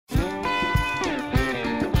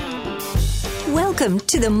Welcome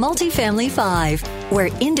to the Multifamily 5, where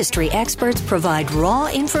industry experts provide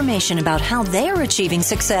raw information about how they're achieving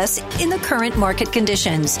success in the current market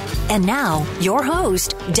conditions. And now, your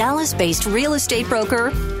host, Dallas-based real estate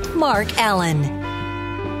broker, Mark Allen.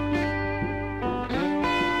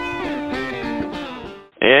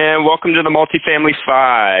 And welcome to the Multifamily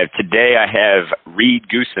 5. Today I have Reed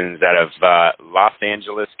Goosens out of Los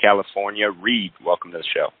Angeles, California. Reed, welcome to the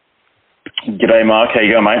show. G'day, Mark. How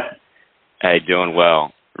you going, mate? Hey, doing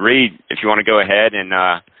well. Reed, if you want to go ahead and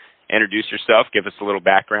introduce yourself, give us a little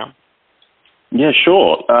background. Yeah,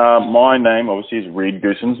 sure. My name, obviously, is Reed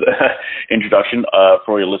Goosens. Introduction.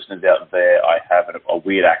 For all your listeners out there, I have a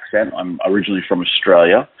weird accent. I'm originally from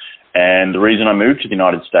Australia, and the reason I moved to the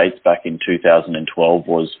United States back in 2012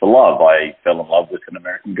 was for love. I fell in love with an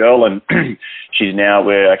American girl, and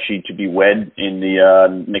we're actually to be wed in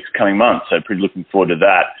the next coming month, so pretty looking forward to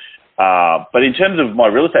that. But in terms of my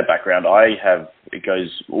real estate background, it goes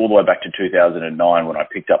all the way back to 2009 when I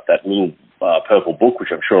picked up that little purple book, which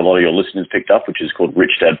I'm sure a lot of your listeners picked up, which is called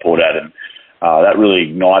Rich Dad, Poor Dad. And that really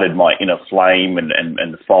ignited my inner flame and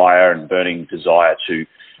the fire and burning desire to,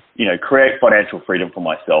 create financial freedom for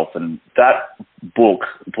myself. And that book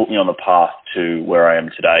put me on the path to where I am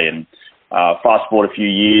today. And fast forward a few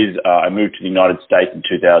years, I moved to the United States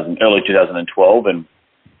in early 2012, and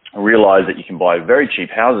I realised that you can buy very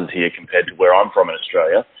cheap houses here compared to where I'm from in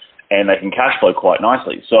Australia, and they can cash flow quite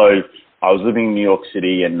nicely. So I was living in New York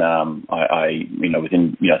City, and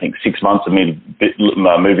within I think 6 months of me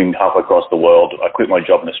moving halfway across the world, I quit my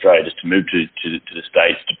job in Australia just to move to the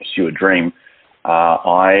States to pursue a dream.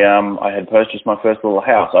 I had purchased my first little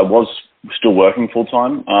house. I was still working full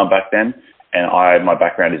time back then, and my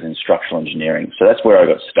background is in structural engineering, so that's where I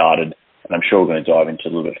got started. And I'm sure we're going to dive into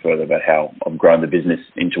a little bit further about how I've grown the business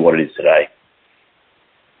into what it is today.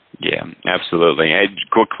 Yeah, absolutely. Hey,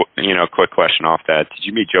 quick question off that. Did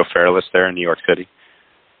you meet Joe Fairless there in New York City?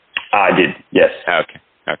 I did, yes.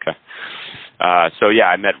 Okay. So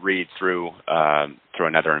I met Reed through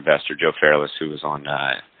another investor, Joe Fairless, who was on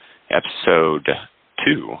episode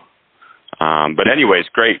 2. But anyways,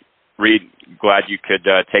 great. Reed, glad you could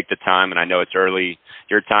take the time, and I know it's early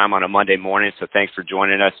your time on a Monday morning, so thanks for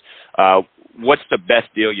joining us. What's the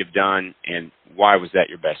best deal you've done, and why was that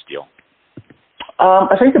your best deal?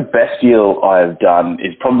 I think the best deal I've done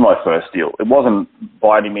is probably my first deal. It wasn't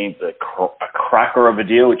by any means a cracker of a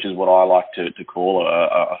deal, which is what I like to call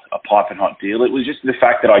a piping hot deal. It was just the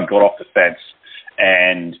fact that I got off the fence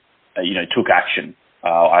and took action.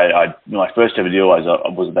 My first ever deal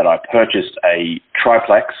was that I purchased a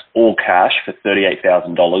triplex, all cash, for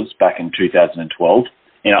 $38,000 back in 2012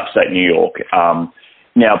 in upstate New York.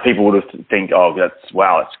 Now, people would think, oh,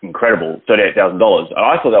 that's incredible, $38,000.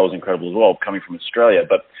 I thought that was incredible as well, coming from Australia.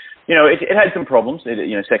 But, it had some problems.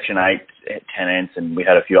 Section 8 tenants, and we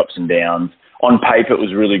had a few ups and downs. On paper, it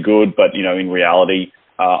was really good, but, in reality,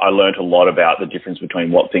 I learned a lot about the difference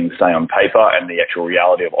between what things say on paper and the actual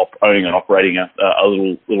reality of owning and operating a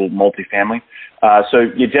little multifamily.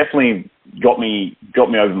 So you definitely got me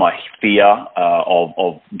over my fear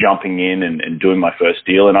of jumping in and doing my first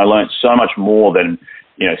deal. And I learned so much more than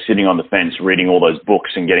sitting on the fence, reading all those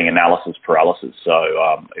books and getting analysis paralysis. So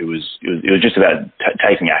it was just about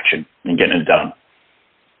taking action and getting it done.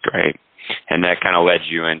 Great. And that kind of led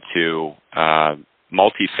you into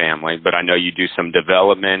multifamily, but I know you do some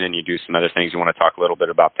development and you do some other things. You want to talk a little bit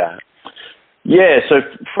about that? Yeah, so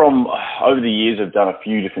from over the years, I've done a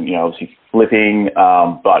few different, obviously flipping,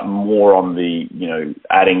 but more on the,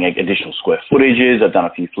 adding additional square footages. I've done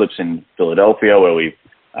a few flips in Philadelphia where we've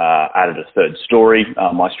added a third story.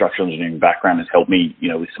 My structural engineering background has helped me,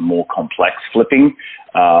 with some more complex flipping,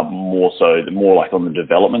 more like on the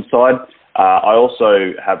development side. I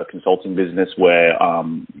also have a consulting business where,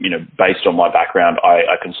 based on my background,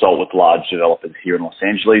 I consult with large developers here in Los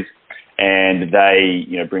Angeles, and they,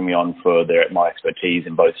 bring me on for my expertise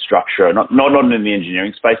in both structure, not in the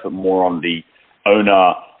engineering space, but more on the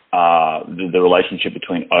owner, the relationship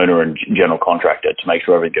between owner and general contractor to make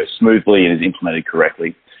sure everything goes smoothly and is implemented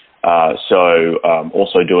correctly.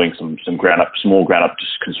 Also doing some small ground up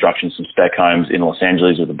construction, some spec homes in Los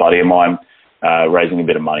Angeles with a buddy of mine. Raising a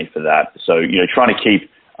bit of money for that. So, trying to keep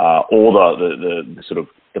all the sort of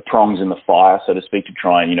the prongs in the fire, so to speak, to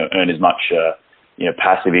try and, earn as much,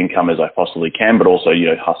 passive income as I possibly can, but also,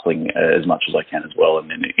 hustling as much as I can as well,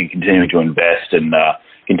 and continuing to invest and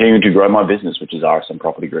continuing to grow my business, which is RSN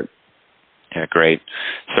Property Group. Yeah, great.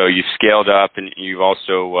 So you've scaled up, and you've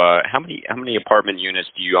also, how many apartment units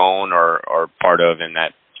do you own or are part of in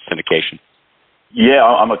that syndication? Yeah,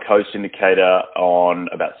 I'm a co-syndicator on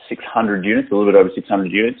about 600 units, a little bit over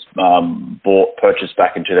 600 units, purchased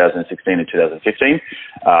back in 2016 and 2015.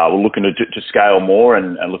 We're looking to scale more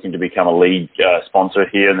and looking to become a lead sponsor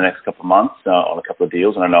here in the next couple of months on a couple of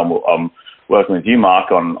deals. And I know I'm working with you,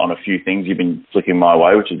 Mark, on a few things you've been flicking my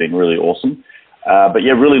way, which has been really awesome. But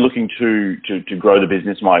yeah, really looking to grow the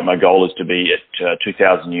business. My goal is to be at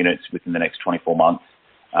 2,000 units within the next 24 months.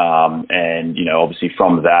 And, obviously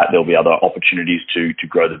from that, there'll be other opportunities to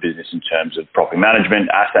grow the business in terms of property management,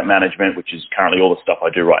 asset management, which is currently all the stuff I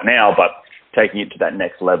do right now, but taking it to that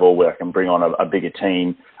next level where I can bring on a bigger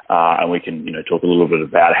team, and we can, talk a little bit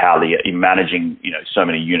about how in managing, so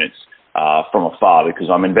many units, from afar, because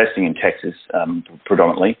I'm investing in Texas,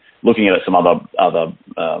 predominantly, looking at some other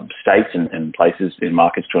states and places in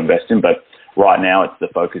markets to invest in, but right now, the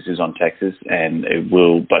focus is on Texas,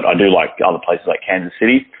 but I do like other places like Kansas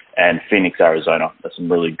City and Phoenix, Arizona. There's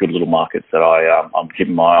some really good little markets that I'm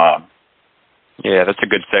keeping my eye on. Yeah, that's a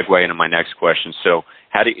good segue into my next question. So,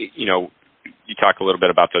 how do you talk a little bit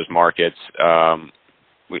about those markets?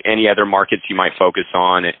 Any other markets you might focus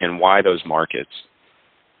on, and why those markets?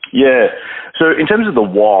 Yeah. So in terms of the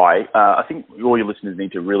why, I think all your listeners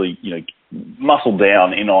need to really, muscle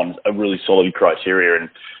down in on a really solid criteria. And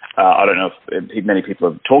I don't know if many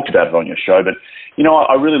people have talked about it on your show, but,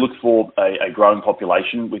 I really look for a growing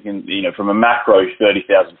population within, from a macro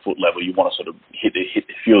 30,000 foot level. You want to sort of hit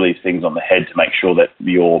a few of these things on the head to make sure that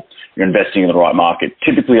you're investing in the right market.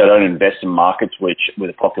 Typically, I don't invest in markets with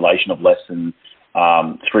a population of less than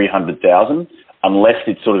 300,000. Unless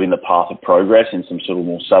it's sort of in the path of progress in some sort of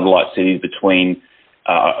more satellite cities between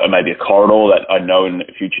maybe a corridor that I know in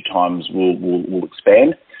future times will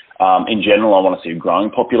expand. In general, I want to see a growing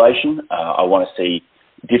population. I want to see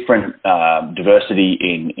different diversity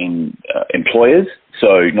in employers,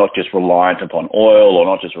 so not just reliant upon oil or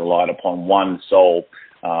not just reliant upon one sole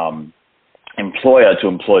employer to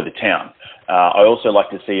employ the town. I also like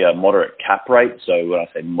to see a moderate cap rate. So when I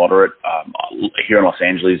say moderate, here in Los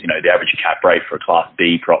Angeles, the average cap rate for a Class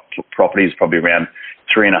B property is probably around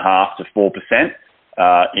 3.5% to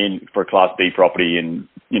 4%. For a Class B property in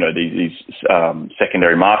these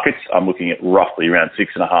secondary markets, I'm looking at roughly around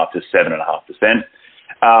 6.5% to 7.5%.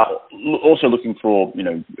 Also looking for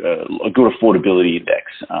a good affordability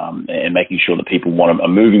index and making sure that people are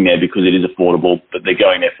moving there because it is affordable, but they're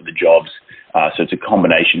going there for the jobs. So it's a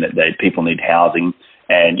combination that people need housing,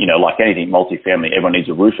 and like anything multifamily, everyone needs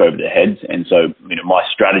a roof over their heads. And so my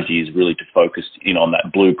strategy is really to focus in on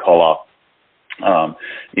that blue collar,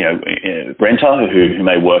 renter who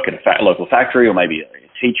may work at a local factory or maybe a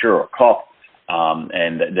teacher or a cop,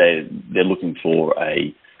 and they're looking for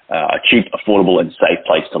a cheap, affordable, and safe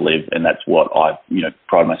place to live, and that's what I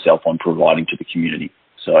pride myself on providing to the community.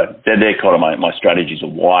 So they're kind of my strategies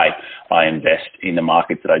of why I invest in the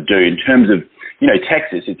markets that I do. In terms of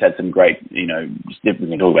Texas, it's had some great we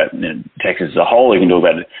can talk about Texas as a whole. We can talk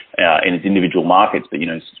about it in its individual markets, but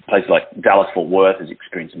places like Dallas-Fort Worth has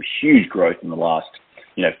experienced some huge growth in the last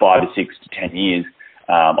 5 to 6 to 10 years.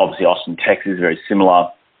 Obviously, Austin, Texas, very similar.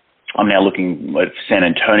 I'm now looking at San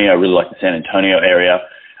Antonio. I really like the San Antonio area.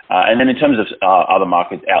 And then in terms of other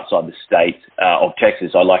markets outside the state of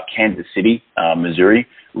Texas, I like Kansas City, Missouri.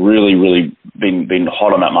 Really, really been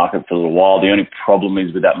hot on that market for a little while. The only problem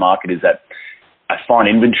is with that market is that I find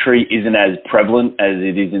inventory isn't as prevalent as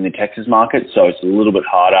it is in the Texas market, so it's a little bit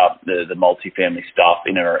harder. The multifamily stuff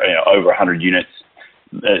over 100 units.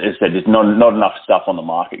 As I said, there's not enough stuff on the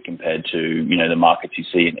market compared to the markets you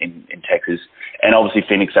see in Texas, and obviously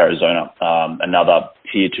Phoenix, Arizona, another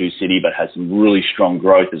tier 2 city, but has some really strong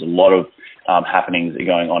growth. There's a lot of happenings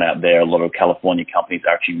going on out there. A lot of California companies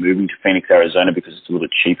are actually moving to Phoenix, Arizona because it's a little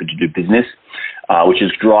bit cheaper to do business, which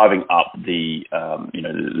is driving up the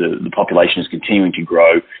population is continuing to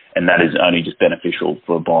grow, and that is only just beneficial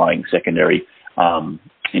for buying secondary.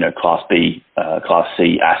 Class B, Class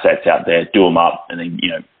C assets out there, do them up, and then,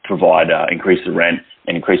 provide, increase the rent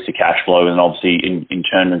and increase the cash flow, and obviously in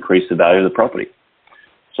turn increase the value of the property.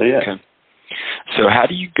 So, yeah. Okay. So how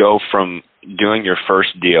do you go from doing your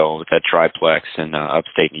first deal with that triplex in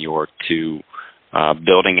upstate New York to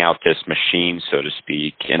building out this machine, so to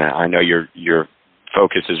speak? And I know your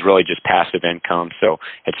focus is really just passive income, so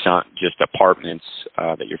it's not just apartments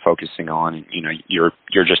that you're focusing on.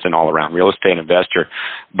 You're just an all-around real estate investor.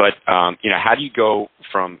 But how do you go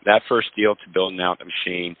from that first deal to building out the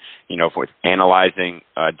machine? With analyzing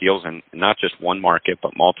deals in not just one market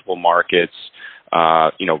but multiple markets.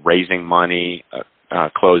 Raising money,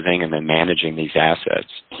 closing, and then managing these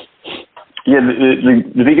assets. Yeah,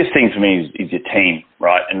 the biggest thing for me is your team,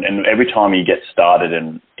 right? And every time you get started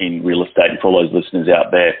in real estate, and for all those listeners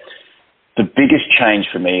out there, The biggest change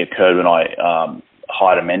for me occurred when I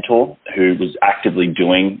hired a mentor who was actively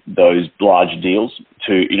doing those large deals.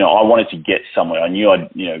 I wanted to get somewhere. I knew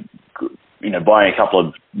buying a couple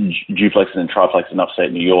of duplexes and triplexes in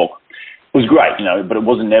upstate New York was great, but it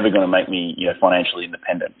wasn't never going to make me, financially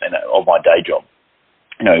independent of my day job,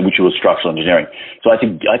 which was structural engineering. So I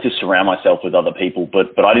had to surround myself with other people,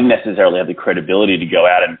 but I didn't necessarily have the credibility to go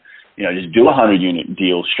out and, just do a 100-unit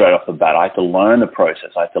deal straight off the bat. I had to learn the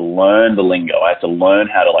process. I had to learn the lingo. I had to learn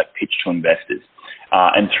how to pitch to investors.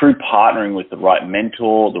 And through partnering with the right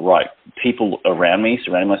mentor, the right people around me,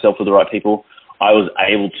 surrounding myself with the right people, I was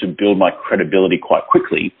able to build my credibility quite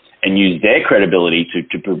quickly and use their credibility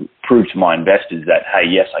to prove to my investors that, hey,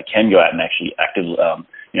 yes, I can go out and actually actively,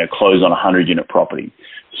 close on a 100-unit property.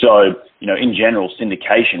 So, in general,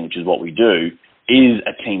 syndication, which is what we do, is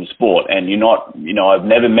a team sport. And I've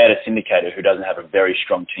never met a syndicator who doesn't have a very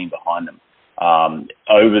strong team behind them.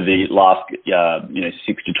 Over the last,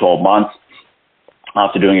 6 to 12 months,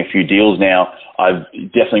 after doing a few deals now, I've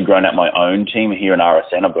definitely grown out my own team here in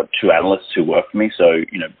RSN. I've got 2 analysts who work for me. So,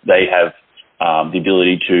 they have the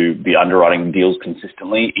ability to be underwriting deals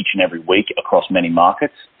consistently each and every week across many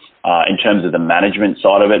markets. In terms of the management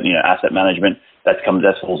side of it, asset management, that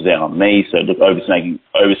falls down on me. So look,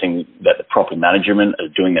 overseeing that the property management are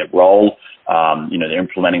doing their role. They're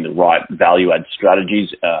implementing the right value add strategies,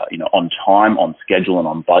 on time, on schedule, and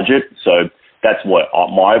on budget. So that's what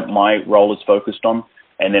my role is focused on.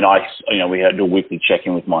 And then we had to do a weekly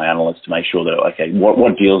check-in with my analysts to make sure that, okay,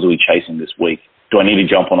 what deals are we chasing this week? Do I need to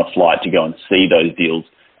jump on a flight to go and see those deals?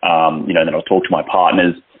 Then I'll talk to my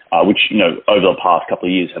partners, which, over the past couple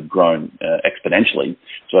of years have grown exponentially.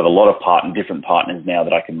 So I have a lot of different partners now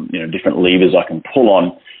that I can, different levers I can pull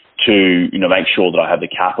on to, make sure that I have the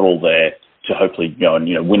capital there to hopefully go and,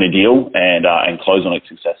 win a deal and close on it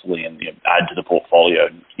successfully and add to the portfolio,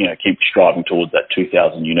 keep striving towards that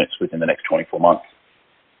 2,000 units within the next 24 months.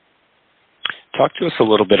 Talk to us a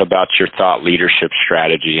little bit about your thought leadership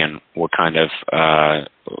strategy and what kind of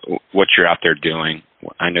what you're out there doing.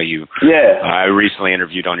 I know you. Yeah. I recently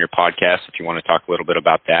interviewed on your podcast. If you want to talk a little bit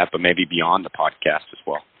about that, but maybe beyond the podcast as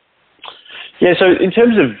well. Yeah. So in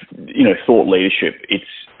terms of thought leadership, it's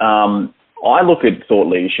I look at thought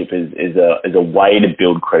leadership as a way to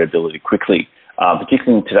build credibility quickly,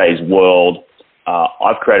 particularly in today's world.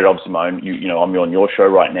 I've created obviously my own, I'm on your show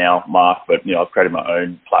right now, Mark, but, I've created my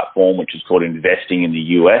own platform, which is called Investing in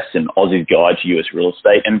the US and Aussie's Guide to US Real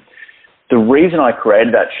Estate. And the reason I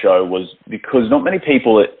created that show was because not many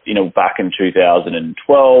people, back in 2012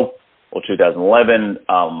 or 2011,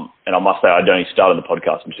 and I must say I'd only started the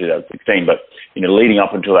podcast in 2016, but, leading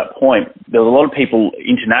up until that point, there was a lot of people,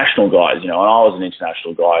 international guys, and I was an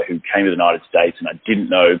international guy who came to the United States and I didn't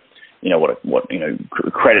know what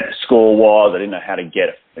credit score was. I didn't know how to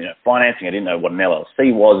get financing. I didn't know what an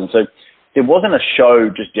LLC was. And so there wasn't a show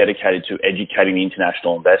just dedicated to educating the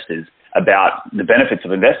international investors about the benefits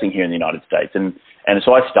of investing here in the United States. And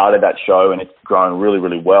so I started that show and it's grown really,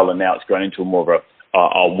 really well. And now it's grown into more of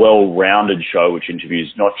a well-rounded show, which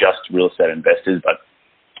interviews not just real estate investors, but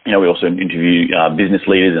we also interview business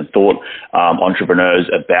leaders and thought entrepreneurs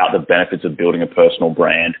about the benefits of building a personal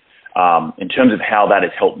brand. In terms of how that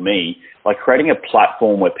has helped me, by creating a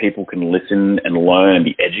platform where people can listen and learn and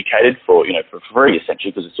be educated for free,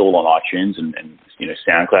 essentially, because it's all on iTunes and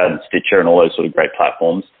SoundCloud and Stitcher and all those sort of great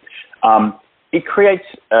platforms. It creates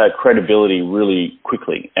credibility really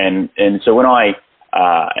quickly. And so when I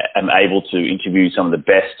am able to interview some of the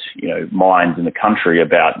best, minds in the country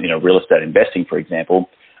about, real estate investing, for example,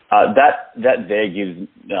 that there gives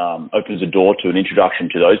opens a door to an introduction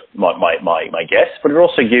to those my guests, but it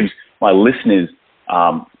also gives my listeners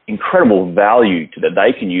incredible value that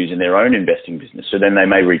they can use in their own investing business. So then they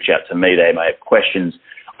may reach out to me, they may have questions,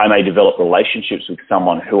 I may develop relationships with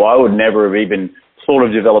someone who I would never have even thought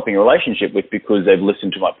of developing a relationship with because they've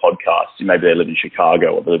listened to my podcast. Some Maybe they live in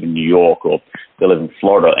Chicago or they live in New York or they live in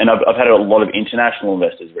Florida. And I've had a lot of international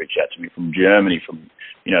investors reach out to me from Germany, from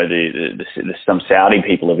some Saudi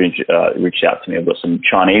people have reached out to me. I've got some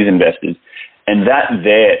Chinese investors. And that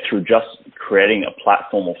there, through just creating a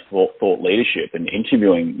platform of thought leadership and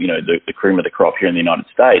interviewing, the cream of the crop here in the United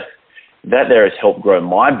States, that there has helped grow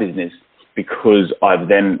my business because I've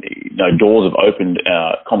then, doors have opened,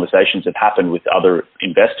 conversations have happened with other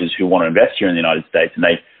investors who want to invest here in the United States, and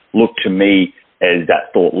they look to me as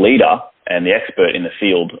that thought leader and the expert in the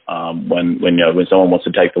field when someone wants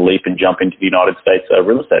to take the leap and jump into the United States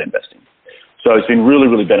real estate investing. So it's been really,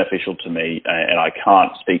 really beneficial to me, and I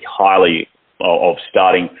can't speak highly of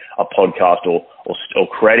starting a podcast or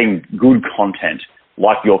creating good content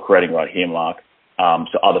like you're creating right here, Mark,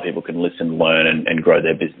 so other people can listen, learn, and grow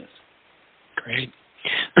their business. Great.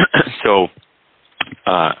 So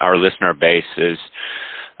our listener base is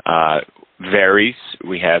varies.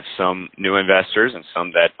 We have some new investors and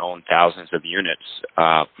some that own thousands of units.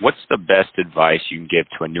 What's the best advice you can give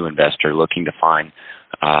to a new investor looking to find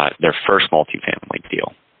their first multifamily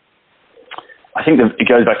deal? I think that it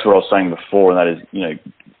goes back to what I was saying before, and that is,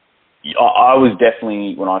 I was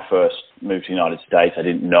definitely, when I first moved to the United States, I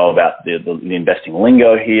didn't know about the investing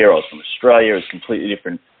lingo here. I was from Australia. It was a completely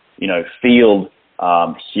different, field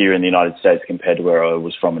here in the United States compared to where I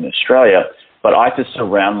was from in Australia. But I had to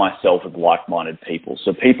surround myself with like-minded people.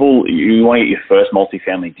 So people, you want to get your first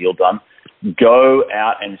multifamily deal done, go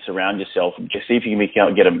out and surround yourself. Just see if you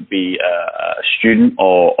can be a student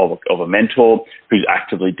or of a mentor who's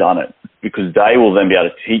actively done it, because they will then be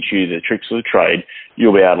able to teach you the tricks of the trade.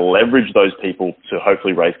 You'll be able to leverage those people to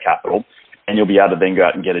hopefully raise capital, and you'll be able to then go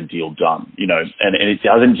out and get a deal done. And it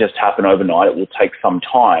doesn't just happen overnight. It will take some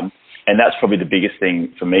time. And that's probably the biggest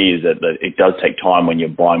thing for me, is that it does take time when you're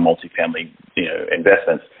buying multifamily,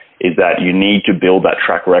 investments, is that you need to build that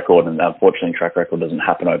track record. And unfortunately, track record doesn't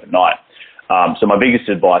happen overnight. So my biggest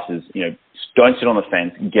advice is, don't sit on the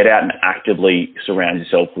fence. Get out and actively surround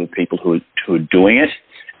yourself with people who are doing it,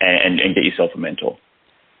 and get yourself a mentor.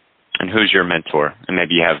 And who's your mentor? And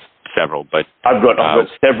maybe you have several, but I've got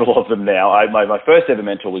several of them now. My first ever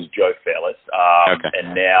mentor was Joe Fairless,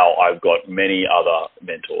 and now I've got many other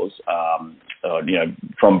mentors.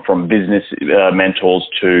 From business mentors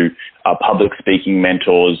to public speaking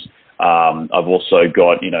mentors. I've also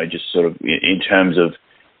got just sort of in terms of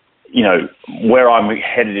where I'm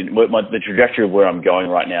headed the trajectory of where I'm going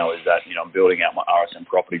right now is that I'm building out my RSN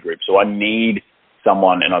property group. So I need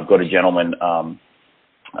someone, and I've got a gentleman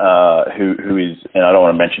who is, and I don't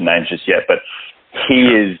want to mention names just yet, but he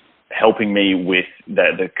is helping me with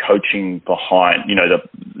the coaching behind, I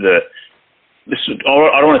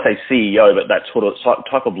don't want to say CEO, but that sort of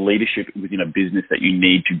type of leadership within a business that you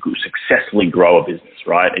need to successfully grow a business,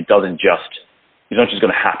 right? It's not just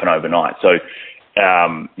going to happen overnight. So,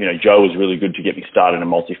 Joe was really good to get me started in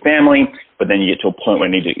multifamily, but then you get to a point where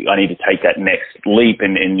I need to take that next leap,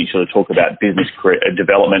 and you sort of talk about business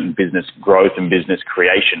development and business growth and business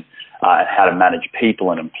creation, and how to manage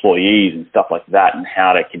people and employees and stuff like that, and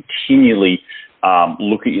how to continually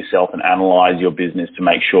look at yourself and analyze your business to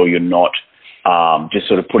make sure you're not just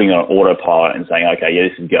sort of putting on autopilot and saying, okay, yeah,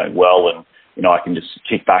 this is going well, and I can just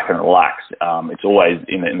kick back and relax. It's always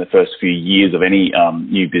in the first few years of any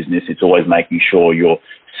new business, it's always making sure you're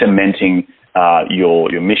cementing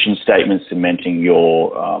your mission statement, cementing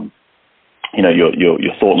your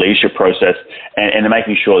thought leadership process, and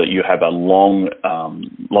making sure that you have a long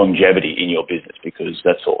longevity in your business, because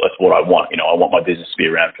that's what I want. I want my business to be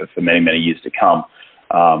around for many, many years to come.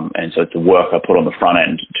 And so it's the work I put on the front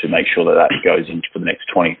end to make sure that goes into for the next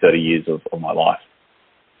 20, 30 years of my life.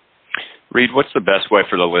 Reed, what's the best way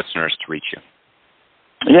for the listeners to reach you?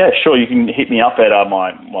 Yeah, sure. You can hit me up at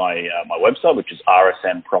my website, which is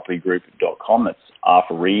rsnpropertygroup.com. That's R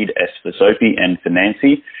for Reed, S for Sophie, N for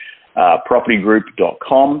Nancy,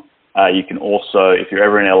 propertygroup.com. You can also, if you're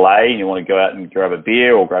ever in LA and you want to go out and grab a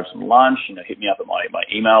beer or grab some lunch, hit me up at my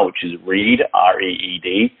email, which is Reed,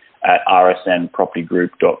 REED, at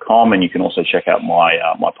rsnpropertygroup.com. And you can also check out my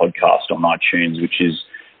podcast on iTunes, which is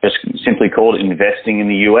just simply called Investing in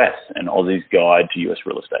the U.S., an Aussie's Guide to U.S.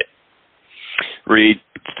 Real Estate. Reed,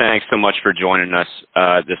 thanks so much for joining us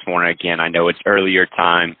this morning. Again, I know it's earlier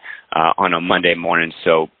time on a Monday morning,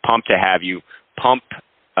 so pumped to have you. Pumped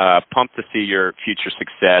to see your future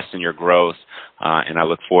success and your growth, and I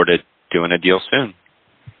look forward to doing a deal soon.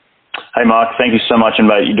 Hey, Mark, thank you so much, and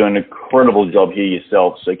mate, you're doing an incredible job here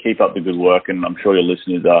yourself, so keep up the good work, and I'm sure your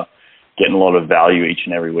listeners are getting a lot of value each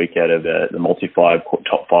and every week out of the Multi-5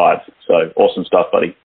 Top 5. So awesome stuff, buddy.